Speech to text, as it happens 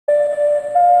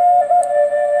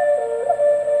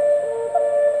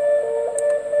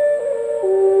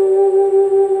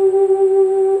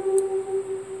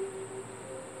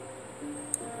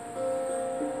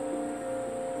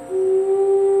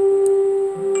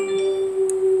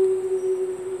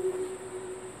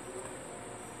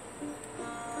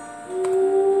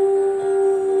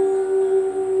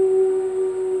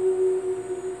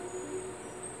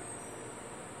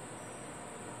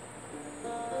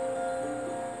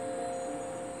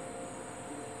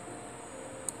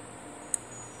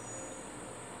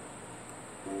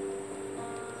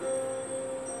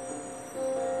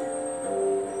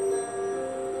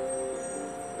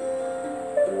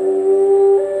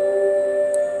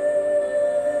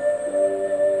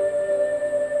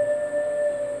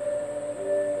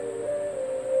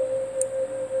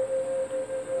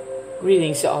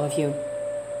Greetings to all of you,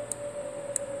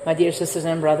 my dear sisters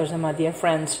and brothers and my dear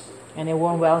friends, and a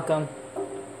warm welcome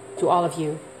to all of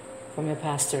you from your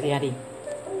pastor, Yadi.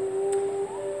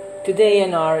 Today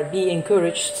in our Be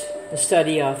Encouraged, the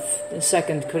study of the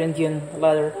 2 Corinthian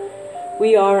letter,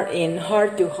 we are in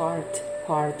Heart to Heart,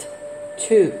 Part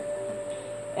 2.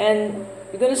 And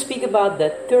we're going to speak about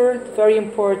the third very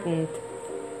important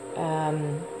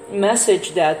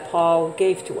message that Paul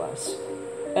gave to us,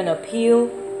 an appeal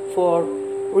for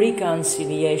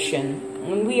reconciliation.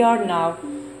 And we are now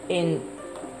in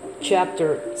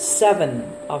chapter 7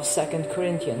 of 2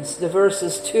 Corinthians, the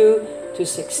verses 2 to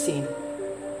 16.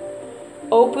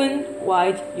 Open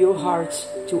wide your hearts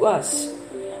to us.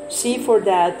 See for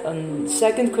that on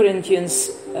 2 Corinthians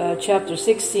chapter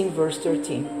 16, verse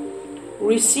 13.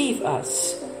 Receive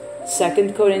us.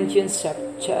 2 Corinthians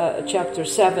chapter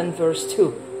 7, verse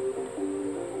 2.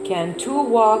 Can two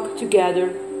walk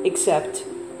together except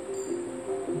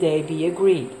they be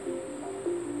agreed?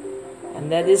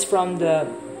 And that is from the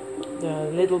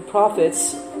little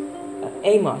prophets,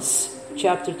 Amos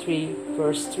chapter 3,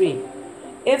 verse 3.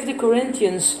 If the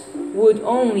Corinthians would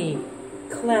only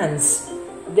cleanse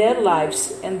their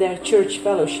lives and their church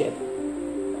fellowship,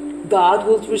 God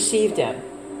would receive them.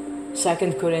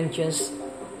 2 Corinthians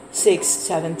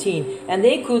 6:17. And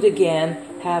they could again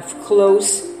have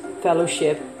close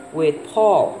fellowship with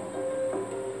Paul.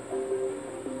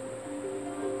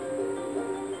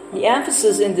 The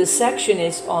emphasis in this section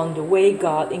is on the way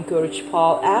God encouraged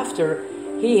Paul after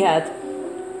he had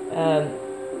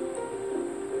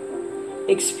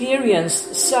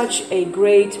experienced such a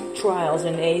great trials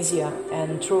in Asia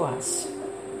and Troas.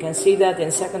 You can see that in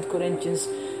 2 Corinthians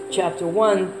chapter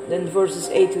 1, then verses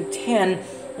 8 to 10,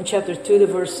 and chapter 2, the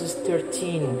verses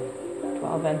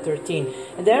 12 and 13.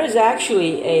 And there is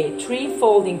actually a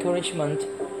threefold encouragement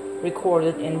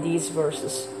recorded in these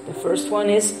verses. The first one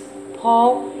is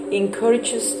Paul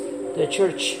encourages the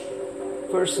church,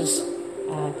 verses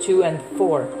 2 and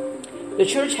 4. The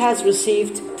church has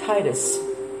received Titus.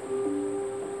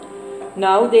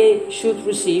 Now they should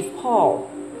receive Paul,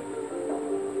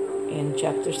 in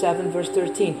chapter 7, verse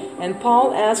 13. And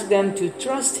Paul asked them to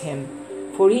trust him,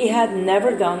 for he had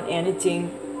never done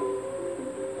anything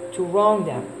to wrong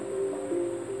them.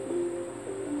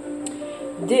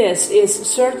 This is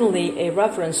certainly a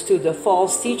reference to the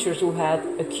false teachers who had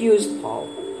accused Paul,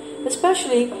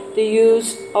 especially the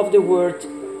use of the word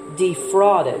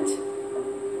defrauded.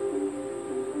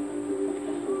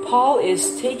 Paul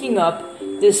is taking up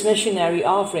this missionary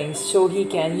offering so he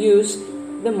can use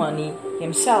the money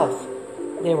himself,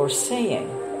 they were saying.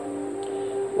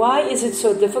 Why is it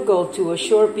so difficult to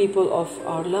assure people of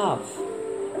our love?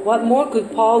 What more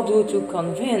could Paul do to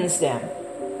convince them?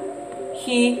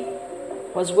 He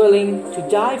was willing to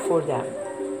die for them,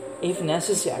 if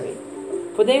necessary,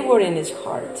 for they were in his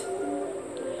heart.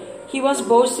 He was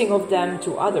boasting of them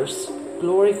to others,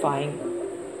 glorifying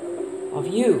of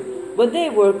you, but they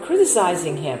were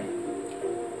criticizing him.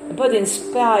 But in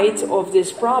spite of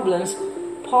these problems,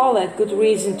 Paul had good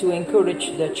reason to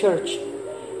encourage the church,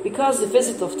 because the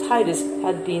visit of Titus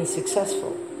had been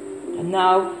successful. And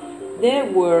now there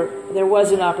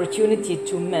was an opportunity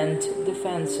to mend the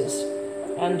fences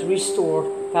and restore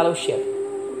fellowship.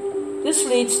 This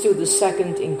leads to the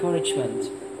second encouragement.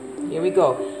 Here we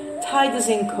go. Titus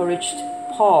encouraged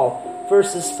Paul,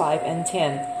 verses 5 and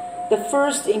 10. The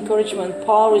first encouragement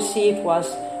Paul received was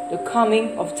the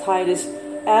coming of Titus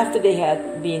after they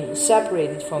had been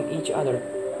separated from each other.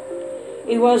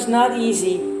 It was not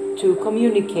easy to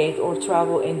communicate or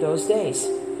travel in those days,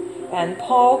 and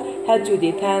Paul had to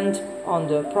depend on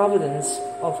the providence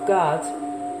of God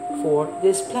for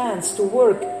these plans to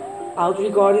work out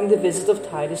regarding the visit of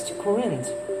Titus to Corinth.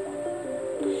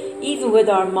 Even with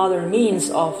our modern means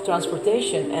of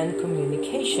transportation and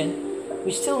communication,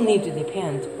 we still need to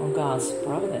depend on God's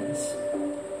providence.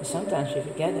 And sometimes we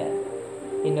forget that.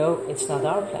 It's not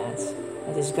our plans.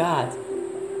 It is God.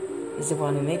 He's the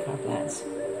one who makes our plans.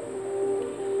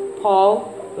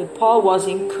 Paul was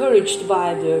encouraged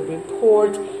by the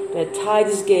report that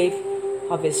Titus gave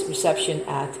of his reception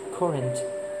at Corinth.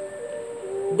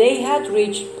 They had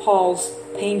reached Paul's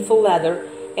painful letter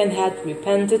and had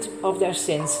repented of their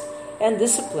sins and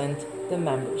disciplined the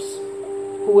members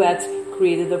who had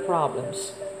created the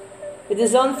problems. It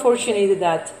is unfortunate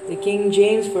that the King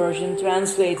James Version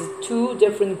translated two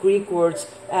different Greek words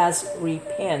as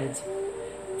repent,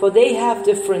 for they have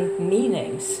different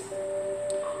meanings.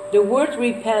 The word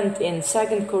repent in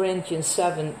 2 Corinthians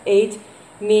 7:8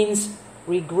 means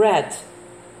regret,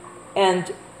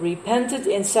 and repented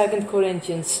in 2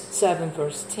 Corinthians 7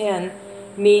 verse 10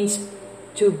 means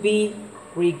to be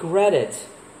regretted.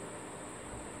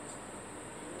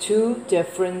 two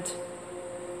different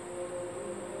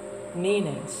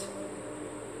meanings.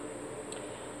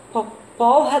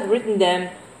 Paul had written them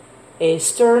a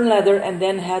stern letter and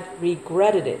then had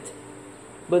regretted it.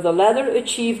 But the letter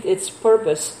achieved its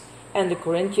purpose and the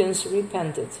Corinthians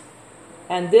repented.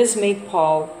 And this made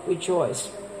Paul rejoice.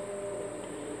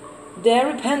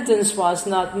 Their repentance was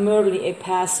not merely a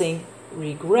passing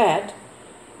regret,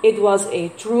 it was a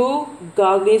true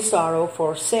godly sorrow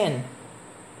for sin.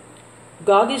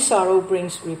 Godly sorrow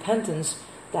brings repentance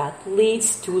that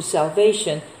leads to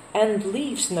salvation and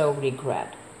leaves no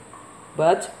regret.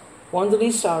 But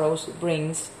worldly sorrows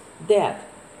brings death.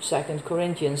 2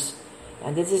 Corinthians,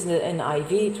 and this is the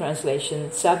NIV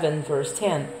translation, 7 verse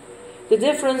 10. The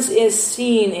difference is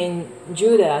seen in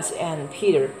Judas and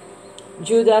Peter.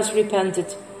 Judas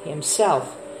repented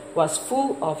himself, was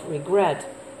full of regret,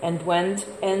 and went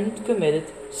and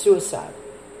committed suicide.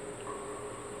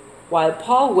 While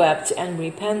Paul wept and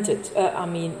repented,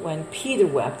 when Peter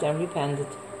wept and repented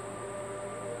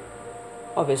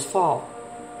of his fall.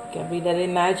 You can read that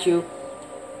in Matthew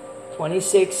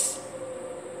 26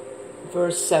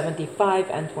 verse 75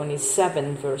 and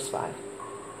 27 verse 5.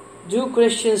 Do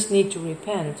Christians need to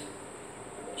repent?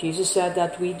 Jesus said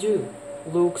that we do.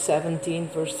 Luke 17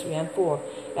 verse 3 and 4.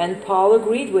 And Paul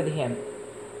agreed with him.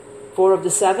 4 of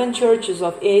the 7 churches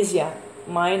of Asia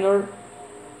Minor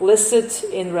listed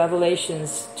in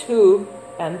Revelations 2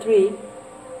 and 3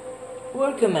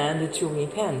 were commanded to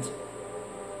repent.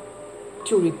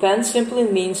 To repent simply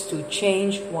means to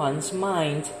change one's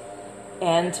mind,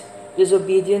 and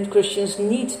disobedient Christians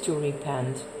need to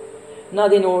repent,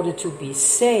 not in order to be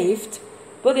saved,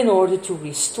 but in order to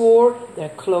restore their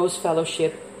close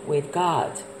fellowship with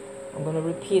God. I'm going to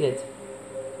repeat it.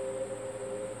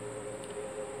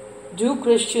 Do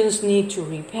Christians need to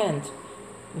repent?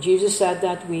 Jesus said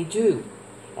that we do,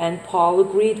 and Paul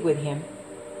agreed with him.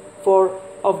 For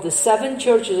of the 7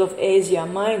 churches of Asia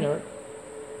Minor,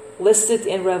 listed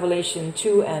in Revelation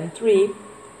 2 and 3,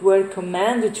 were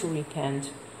commanded to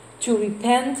repent. To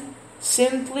repent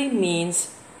simply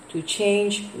means to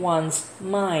change one's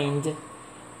mind,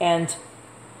 and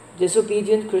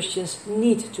disobedient Christians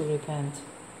need to repent.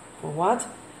 For what?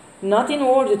 Not in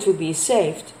order to be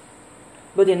saved,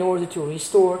 but in order to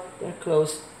restore their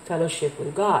close fellowship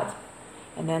with God.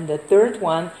 And then the third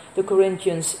one, the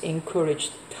Corinthians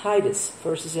encouraged Titus,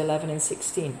 verses 11 and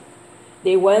 16.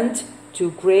 They went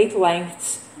to great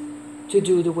lengths to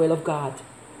do the will of God.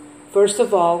 First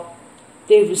of all,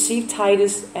 they received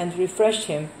Titus and refreshed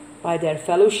him by their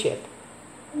fellowship.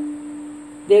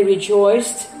 They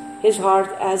rejoiced his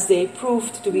heart as they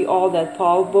proved to be all that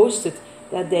Paul boasted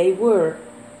that they were.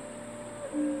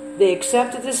 They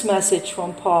accepted this message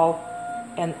from Paul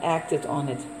and acted on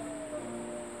it.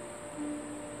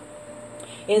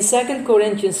 In 2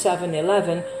 Corinthians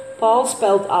 7:11, Paul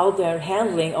spelled out their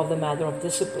handling of the matter of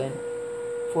discipline.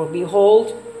 For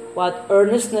behold, what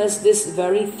earnestness this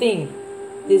very thing,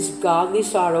 this godly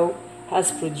sorrow,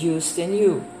 has produced in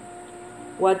you.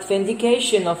 What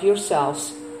vindication of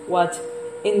yourselves, what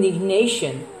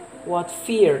indignation, what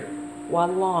fear,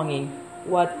 what longing,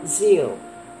 what zeal,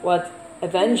 what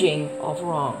avenging of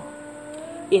wrong.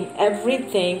 In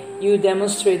everything you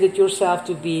demonstrated yourself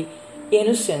to be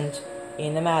innocent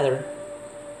in the matter.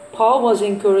 Paul was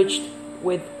encouraged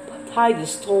with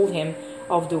Titus told him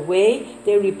of the way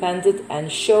they repented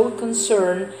and showed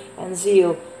concern and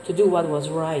zeal to do what was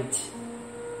right.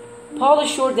 Paul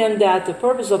assured them that the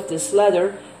purpose of this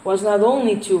letter was not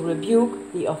only to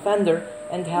rebuke the offender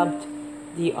and help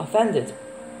the offended,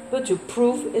 but to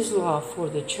prove his love for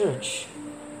the church.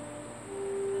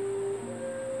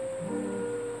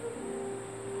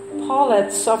 Paul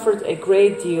had suffered a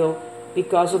great deal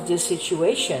because of this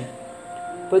situation,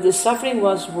 but the suffering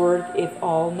was worth it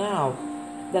all now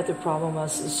that the problem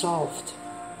was solved.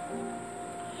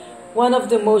 One of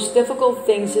the most difficult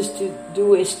things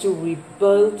to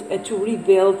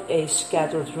rebuild a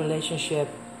scattered relationship.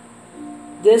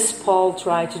 This Paul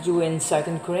tried to do in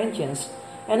 2 Corinthians,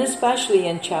 and especially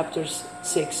in chapters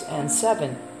 6 and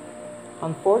 7.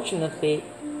 Unfortunately,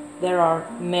 there are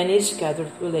many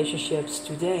scattered relationships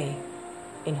today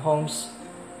in homes,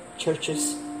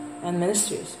 churches, and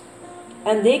ministries.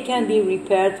 And they can be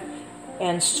repaired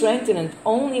and strengthened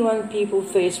only when people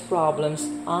face problems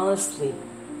honestly,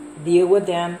 deal with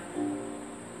them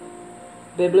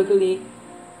biblically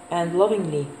and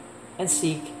lovingly, and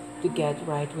seek to get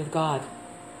right with God.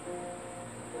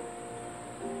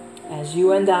 As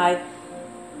you and I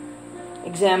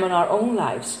examine our own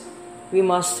lives, we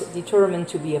must determine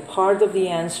to be a part of the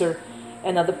answer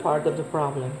and not a part of the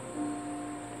problem.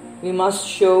 We must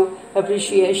show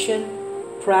appreciation,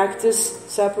 practice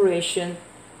separation,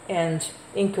 and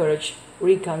encourage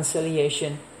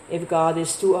reconciliation if God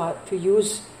is to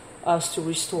use us to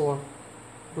restore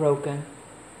broken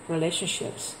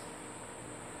relationships.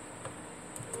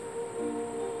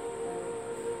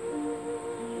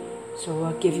 So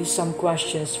I'll give you some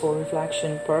questions for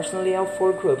reflection, personally or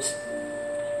for groups.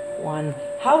 1.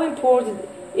 How important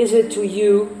is it to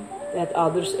you that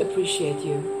others appreciate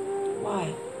you?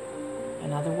 Why?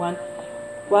 Another one.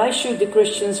 Why should the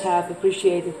Christians have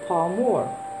appreciated Paul more?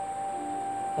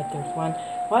 The third one.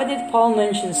 Why did Paul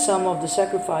mention some of the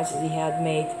sacrifices he had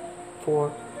made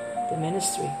for the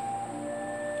ministry?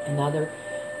 Another.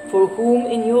 For whom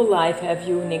in your life have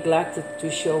you neglected to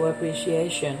show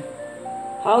appreciation?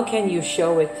 How can you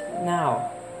show it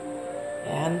now?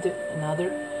 And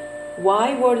another,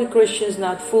 why were the Christians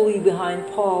not fully behind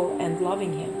Paul and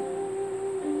loving him?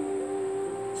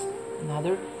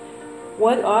 Another,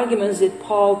 what arguments did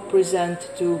Paul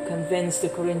present to convince the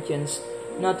Corinthians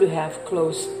not to have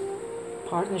close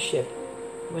partnership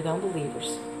with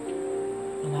unbelievers?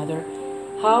 Another,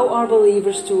 how are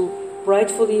believers to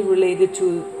rightfully related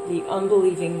to the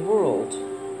unbelieving world?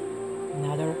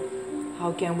 Another,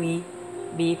 how can we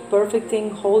be perfecting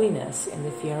holiness in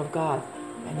the fear of God?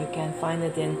 And you can find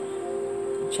it in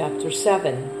chapter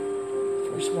 7,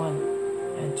 verse 1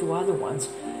 and 2 other ones.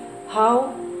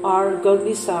 How are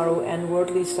godly sorrow and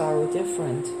worldly sorrow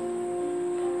different?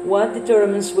 What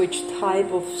determines which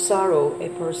type of sorrow a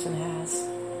person has?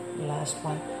 The last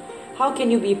one. How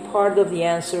can you be part of the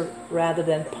answer rather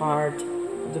than part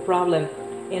of the problem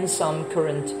in some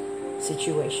current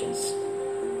situations?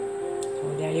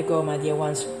 So there you go, my dear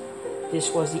ones. This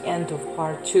was the end of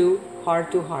part 2,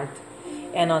 Heart to Heart.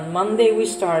 And on Monday we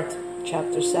start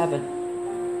chapter 7.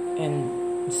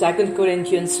 In 2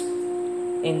 Corinthians,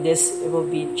 in this it will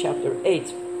be chapter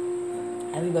 8.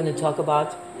 And we're going to talk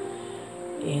about,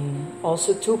 in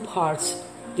also 2 parts,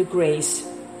 the grace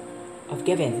of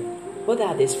giving. But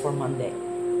that is for Monday.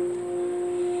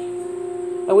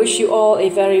 I wish you all a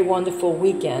very wonderful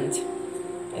weekend.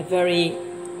 A very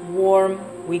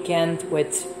warm weekend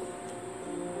with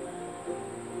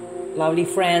lovely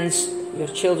friends, your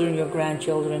children, your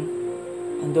grandchildren,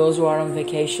 and those who are on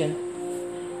vacation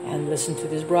and listen to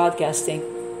this broadcasting.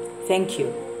 Thank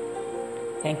you.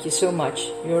 Thank you so much.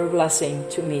 You're a blessing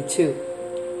to me too.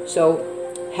 So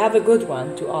have a good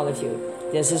one to all of you.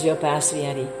 This is your Pastor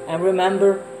Yeti. And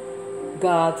remember,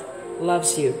 God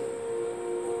loves you.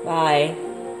 Bye.